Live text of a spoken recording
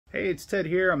Hey, it's Ted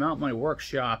here. I'm out in my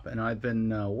workshop and I've been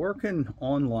working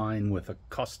online with a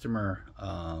customer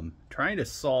trying to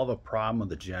solve a problem with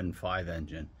the Gen 5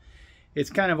 engine. It's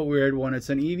kind of a weird one. It's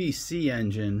an EVC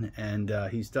engine and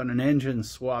he's done an engine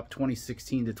swap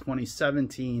 2016 to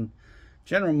 2017.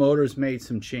 General Motors made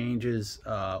some changes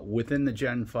within the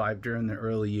Gen 5 during the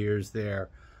early years there.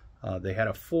 They had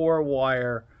a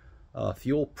 4-wire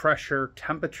fuel pressure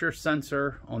temperature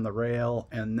sensor on the rail,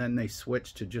 and then they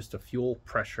switched to just a fuel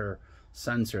pressure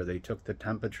sensor. They took the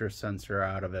temperature sensor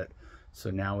out of it,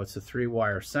 so now it's a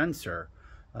 3-wire sensor.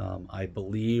 I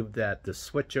believe that the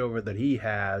switchover that he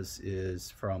has is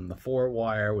from the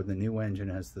 4-wire with the new engine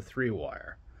has the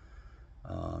 3-wire.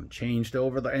 Changed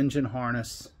over the engine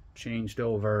harness, changed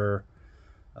over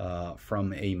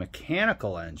from a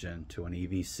mechanical engine to an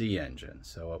EVC engine.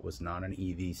 So it was not an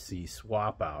EVC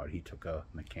swap out. He took a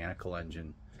mechanical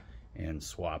engine and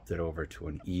swapped it over to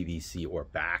an EVC, or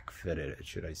backfitted it,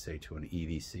 should I say, to an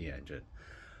EVC engine.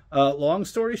 Long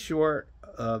story short,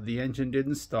 the engine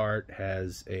didn't start,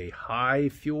 has a high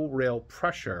fuel rail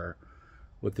pressure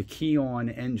with the key on,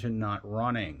 engine not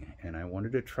running. And I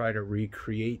wanted to try to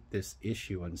recreate this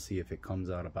issue and see if it comes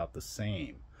out about the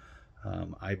same.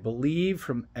 I believe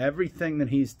from everything that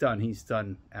he's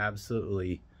done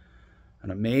absolutely an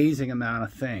amazing amount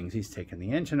of things. He's taken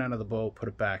the engine out of the boat, put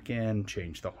it back in,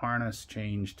 changed the harness,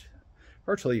 changed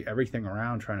virtually everything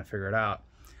around trying to figure it out.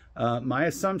 My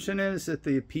assumption is that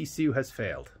the PCU has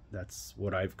failed. That's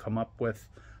what I've come up with.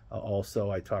 Also,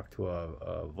 I talked to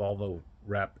a Volvo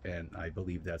rep, and I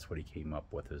believe that's what he came up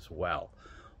with as well.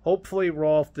 Hopefully,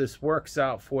 Rolf, this works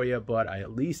out for you, but I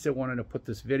at least wanted to put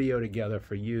this video together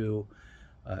for you,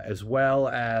 as well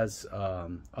as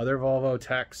other Volvo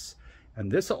techs.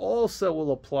 And this also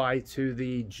will apply to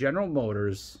the General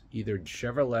Motors, either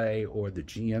Chevrolet or the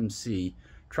GMC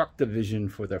truck division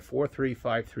for their 4.3,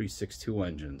 5.3, 6.2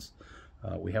 engines.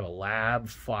 We have a Lab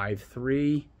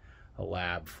 5.3, a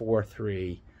Lab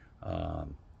 4.3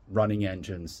 running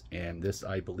engines, and this,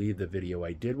 I believe, the video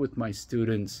I did with my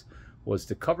students was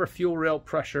to cover fuel rail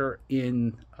pressure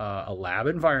in a lab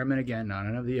environment, again, not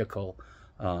in a vehicle.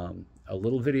 A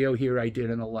little video here I did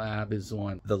in the lab is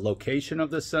on the location of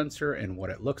the sensor and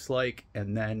what it looks like,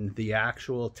 and then the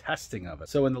actual testing of it.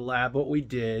 So in the lab, what we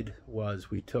did was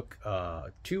we took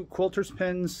 2 quilters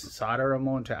pins, solder them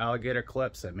onto alligator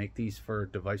clips. I make these for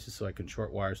devices so I can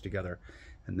short wires together.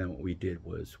 And then what we did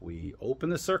was we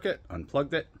opened the circuit,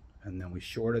 unplugged it, and then we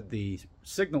shorted the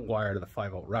signal wire to the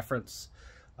 5-volt reference.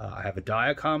 I have a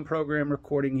DIACOM program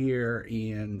recording here,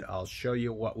 and I'll show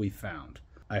you what we found.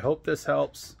 I hope this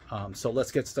helps. So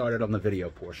let's get started on the video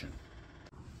portion.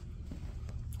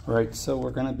 All right, so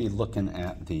we're going to be looking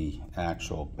at the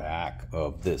actual back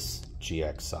of this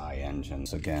GXI engine.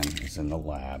 So again, it's in the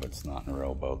lab, it's not in a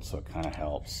rowboat, so it kind of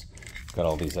helps. It's got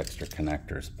all these extra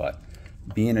connectors, but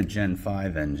being a Gen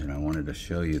 5 engine, I wanted to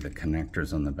show you the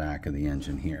connectors on the back of the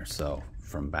engine here. So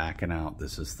from backing out,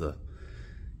 this is the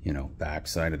back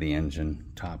side of the engine,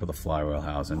 top of the flywheel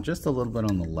housing, just a little bit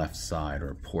on the left side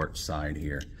or port side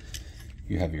here.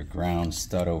 You have your ground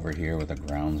stud over here with the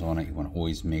grounds on it. You want to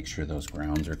always make sure those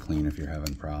grounds are clean if you're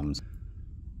having problems.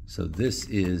 So this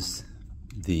is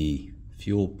the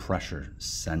fuel pressure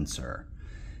sensor.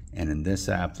 And in this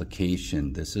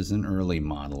application, this is an early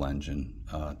model engine,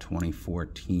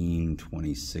 2014,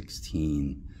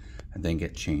 2016. I think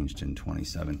it changed in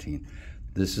 2017.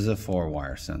 This is a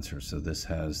 4-wire sensor, so this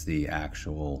has the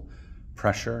actual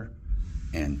pressure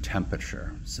and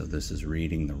temperature. So this is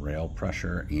reading the rail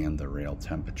pressure and the rail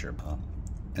temperature.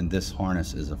 And this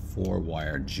harness is a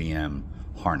 4-wire GM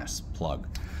harness plug.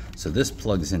 So this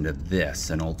plugs into this,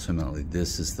 and ultimately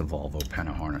this is the Volvo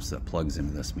Penta harness that plugs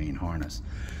into this main harness.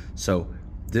 So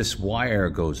this wire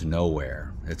goes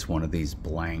nowhere. It's one of these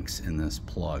blanks in this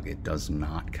plug. It does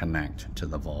not connect to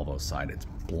the Volvo side. It's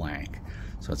blank.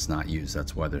 So it's not used.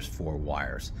 That's why there's 4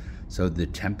 wires. So the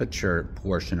temperature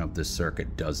portion of the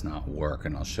circuit does not work,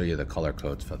 and I'll show you the color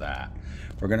codes for that.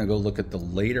 We're going to go look at the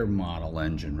later model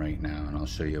engine right now, and I'll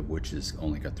show you which is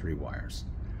only got 3 wires.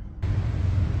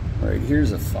 All right,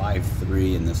 here's a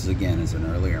 5.3, and this again is an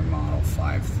earlier model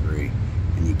 5.3,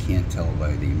 and you can't tell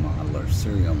by the model or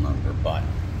serial number, but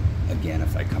again,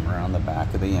 if I come around the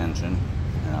back of the engine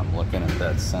and I'm looking at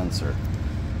that sensor,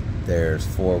 there's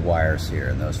 4 wires here,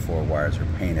 and those 4 wires are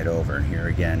painted over, and here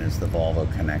again is the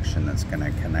Volvo connection that's going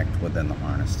to connect within the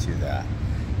harness to that.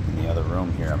 In the other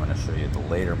room here, I'm going to show you the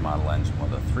later model engine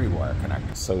with a 3-wire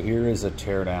connector. So here is a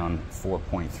teardown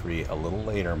 4.3, a little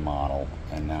later model,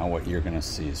 and now what you're going to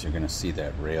see is you're going to see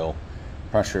that rail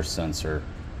pressure sensor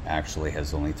actually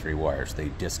has only 3 wires. They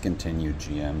discontinued,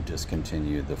 GM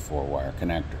discontinued the 4-wire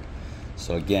connector.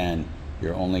 So again,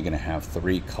 you're only going to have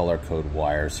 3 color code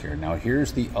wires here. Now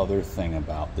here's the other thing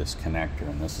about this connector,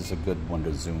 and this is a good one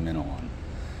to zoom in on.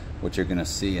 What you're going to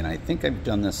see, and I think I've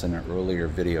done this in an earlier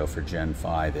video for Gen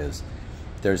 5, is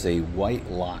there's a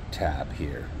white lock tab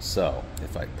here. So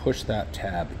if I push that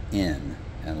tab in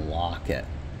and lock it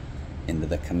into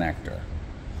the connector,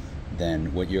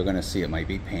 then what you're going to see, it might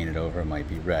be painted over, it might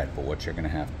be red, but what you're going to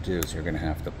have to do is you're going to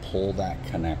have to pull that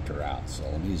connector out. So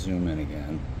let me zoom in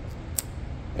again.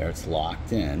 There, it's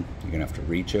locked in. You're going to have to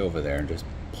reach over there and just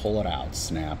pull it out,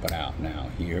 snap it out. Now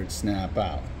here it's snap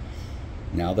out.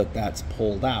 Now that that's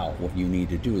pulled out, what you need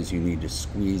to do is you need to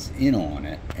squeeze in on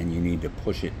it and you need to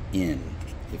push it in.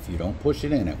 If you don't push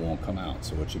it in, it won't come out.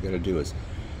 So what you got to do is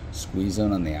squeeze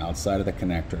in on the outside of the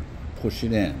connector, push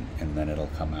it in, and then it'll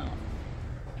come out.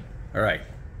 All right,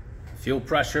 fuel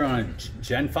pressure on a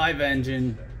Gen 5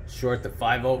 engine, short the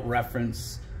 5-volt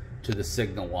reference to the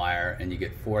signal wire, and you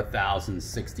get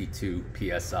 4,062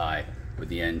 PSI with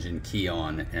the engine key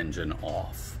on, engine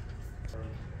off.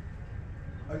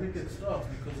 I think it's tough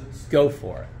because it's... Go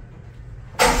for it.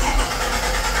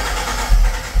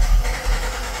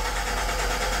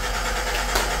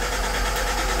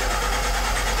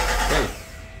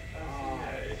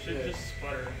 It should just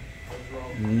sputter.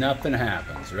 Nothing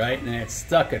happens, right? And it's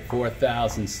stuck at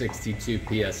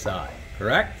 4,062 PSI,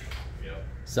 correct? Yep.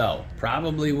 So,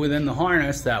 probably within the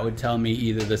harness, that would tell me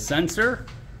either the sensor,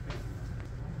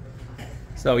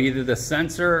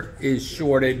 is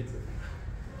shorted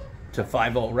to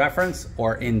 5-volt reference,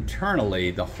 or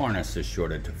internally the harness is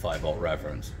shorted to 5-volt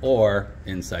reference, or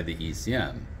inside the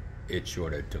ECM, it's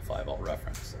shorted to 5-volt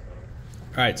reference.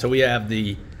 All right, so we have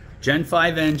the Gen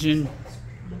 5 engine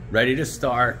ready to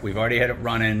start. We've already had it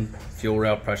running. Fuel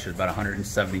rail pressure is about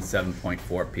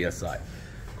 177.4 PSI.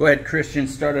 Go ahead, Christian,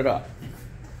 start it up.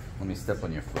 Let me step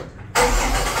on your foot. All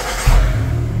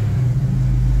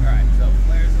right, so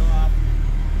flares off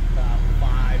about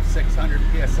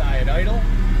 500-600 PSI at idle.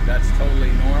 That's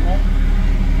totally normal.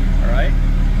 All right.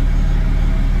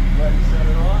 Go ahead and shut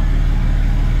it off.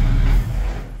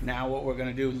 Now what we're going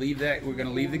to do, we're going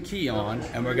to leave the key on,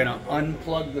 and we're going to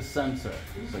unplug the sensor.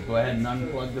 So go ahead and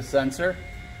unplug the sensor.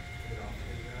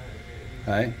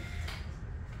 Okay.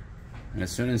 And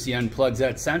as soon as he unplugs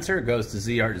that sensor, it goes to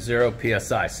 0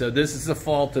 PSI. So this is the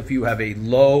fault if you have a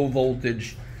low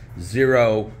voltage,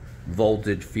 0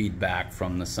 voltage feedback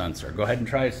from the sensor. Go ahead and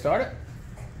try to start it.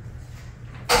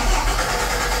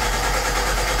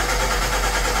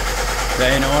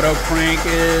 Then auto crank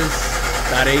is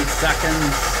about 8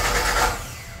 seconds.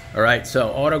 All right, so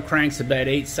auto crank's about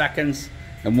 8 seconds.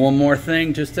 And one more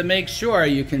thing, just to make sure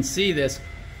you can see this,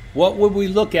 what would we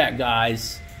look at,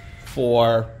 guys,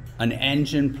 for an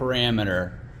engine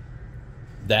parameter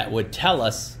that would tell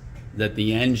us that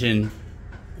the engine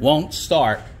won't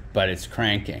start, but it's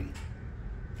cranking?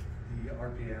 The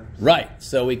RPM. Right,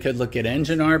 so we could look at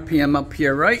engine RPM up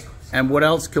here, right? And what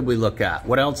else could we look at?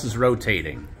 What else is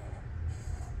rotating?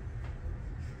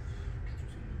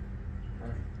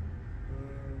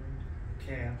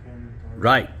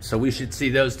 Right, so we should see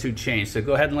those two change. So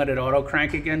go ahead and let it auto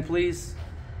crank again, please.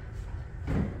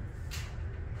 So we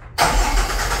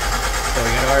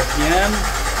got RPM,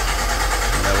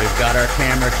 and then we've got our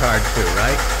camera card too,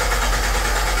 right?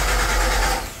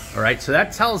 All right, so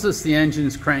that tells us the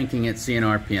engine's cranking at seeing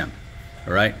RPM,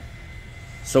 all right?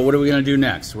 So what are we gonna do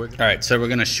next? All right, so we're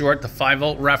gonna short the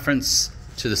 5-volt reference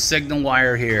to the signal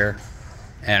wire here,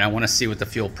 and I wanna see what the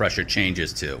fuel pressure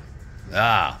changes to.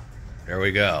 There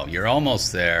we go. You're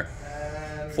almost there.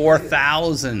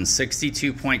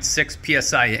 4,062.6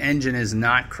 PSI. The engine is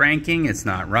not cranking. It's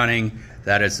not running.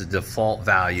 That is the default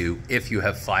value if you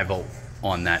have 5-volt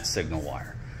on that signal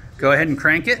wire. Go ahead and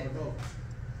crank it.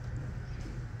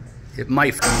 It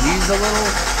might squeeze a little.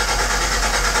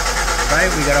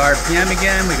 Right, we got RPM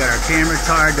again. We got our camera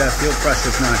card. Fuel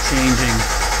pressure's not changing.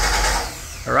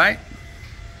 All right.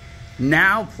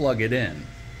 Now plug it in.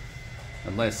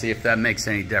 And let's see if that makes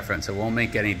any difference. It won't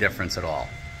make any difference at all.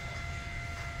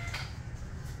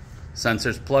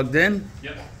 Sensor's plugged in?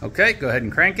 Yep. Okay, go ahead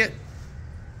and crank it.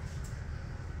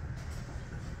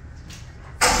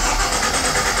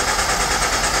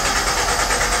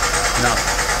 No.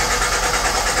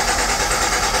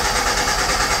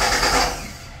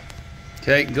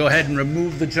 Okay, go ahead and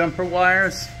remove the jumper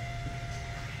wires.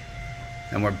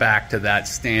 And we're back to that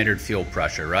standard fuel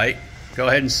pressure, right? Go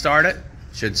ahead and start it.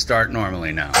 Should start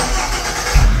normally now.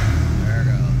 There it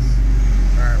goes.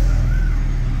 Perfect.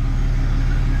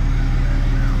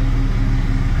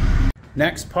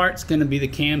 Next part's going to be the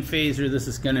cam phaser. This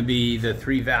is going to be the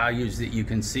 3 values that you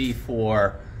can see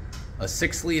for a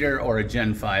 6-liter or a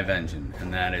Gen 5 engine,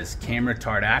 and that is cam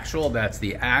retard actual. That's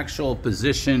the actual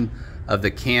position of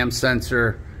the cam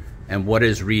sensor and what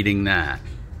is reading that.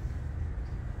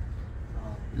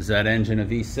 Is that engine a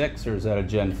V6 or is that a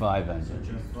Gen 5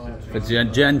 engine? If it's a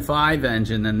Gen 5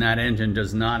 engine, then that engine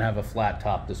does not have a flat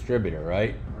top distributor,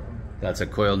 right? That's a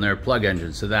coil near plug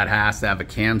engine, so that has to have a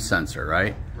cam sensor,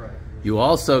 right? Right. You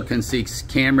also can see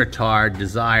cam retard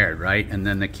desired, right? And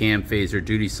then the cam phaser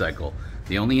duty cycle.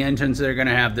 The only engines that are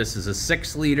gonna have this is a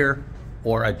 6-liter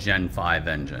or a Gen 5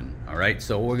 engine, all right?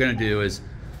 So what we're gonna do is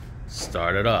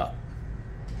start it up.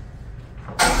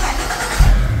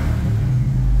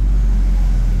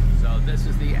 So this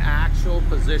is the actual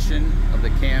position of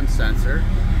the cam sensor.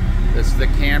 This is the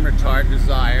cam retard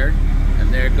desired,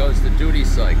 and there goes the duty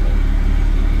cycle.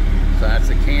 So that's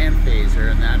the cam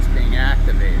phaser, and that's being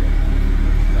activated,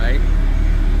 right?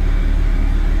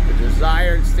 The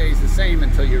desired stays the same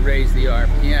until you raise the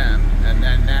RPM, and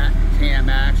then that cam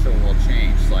actual will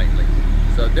change slightly.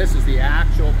 So this is the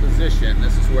actual position,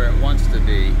 this is where it wants to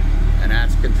be, and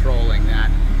that's controlling that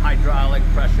hydraulic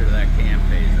pressure to that cam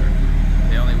phaser.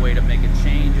 The only way to make a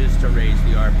change is to raise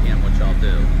the RPM, which I'll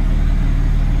do.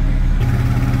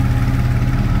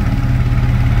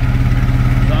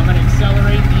 So I'm going to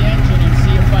accelerate the engine and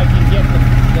see if I can get the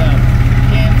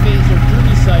cam phaser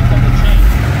duty cycle to change.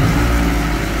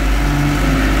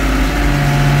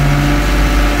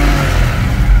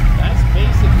 That's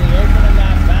basically opening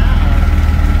that valve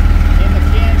in the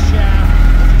camshaft,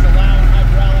 which is allowing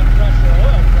hydraulic pressure,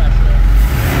 oil pressure.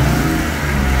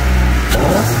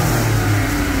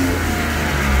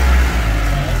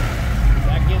 Okay.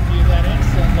 That gives you that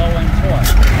instant low end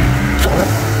torque.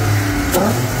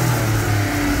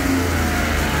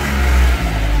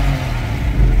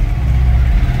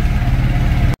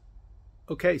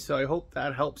 Okay, so I hope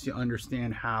that helps you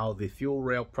understand how the fuel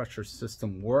rail pressure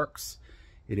system works.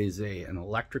 It is an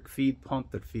electric feed pump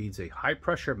that feeds a high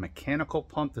pressure mechanical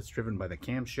pump that's driven by the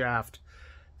camshaft.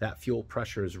 That fuel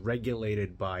pressure is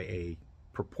regulated by a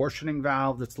proportioning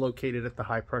valve that's located at the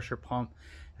high pressure pump,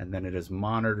 and then it is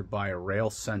monitored by a rail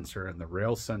sensor, and the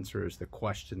rail sensor is the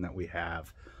question that we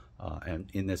have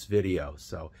in this video.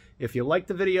 So if you like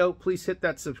the video, please hit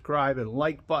that subscribe and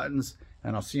like buttons,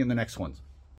 and I'll see you in the next ones.